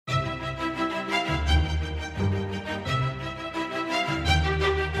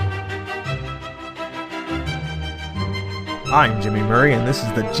I'm Jimmy Murray, and this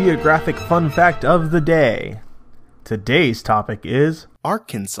is the Geographic Fun Fact of the Day. Today's topic is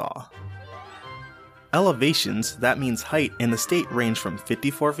Arkansas. Elevations, that means height, in the state range from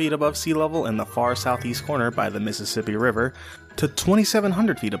 54 feet above sea level in the far southeast corner by the Mississippi River to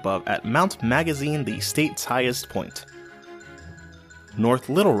 2,700 feet above at Mount Magazine, the state's highest point. North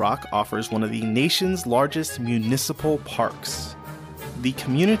Little Rock offers one of the nation's largest municipal parks. The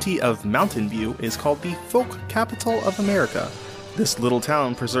community of Mountain View is called the Folk Capital of America. This little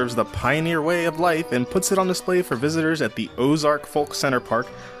town preserves the pioneer way of life and puts it on display for visitors at the Ozark Folk Center Park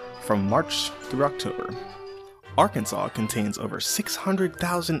from March through October. Arkansas contains over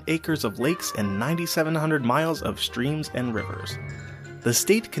 600,000 acres of lakes and 9,700 miles of streams and rivers. The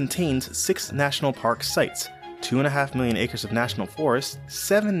state contains 6 national park sites, 2.5 million acres of national forest,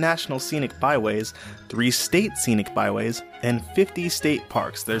 7 national scenic byways, 3 state scenic byways, and 50 state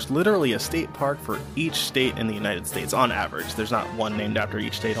parks. There's literally a state park for each state in the United States, on average. There's not one named after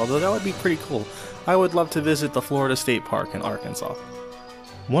each state, although that would be pretty cool. I would love to visit the Florida State Park in Arkansas.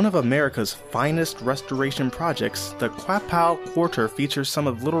 One of America's finest restoration projects, the Quapaw Quarter features some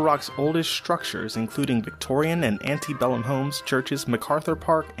of Little Rock's oldest structures, including Victorian and antebellum homes, churches, MacArthur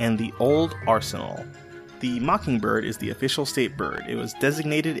Park, and the Old Arsenal. The mockingbird is the official state bird. It was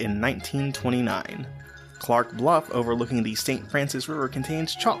designated in 1929. Clark Bluff, overlooking the St. Francis River,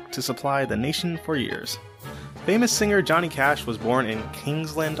 contains chalk to supply the nation for years. Famous singer Johnny Cash was born in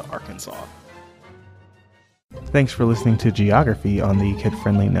Kingsland, Arkansas. Thanks for listening to Geography on the Kid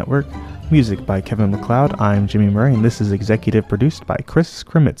Friendly Network. Music by Kevin MacLeod. I'm Jimmy Murray, and this is executive produced by Chris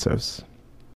Kremitzos.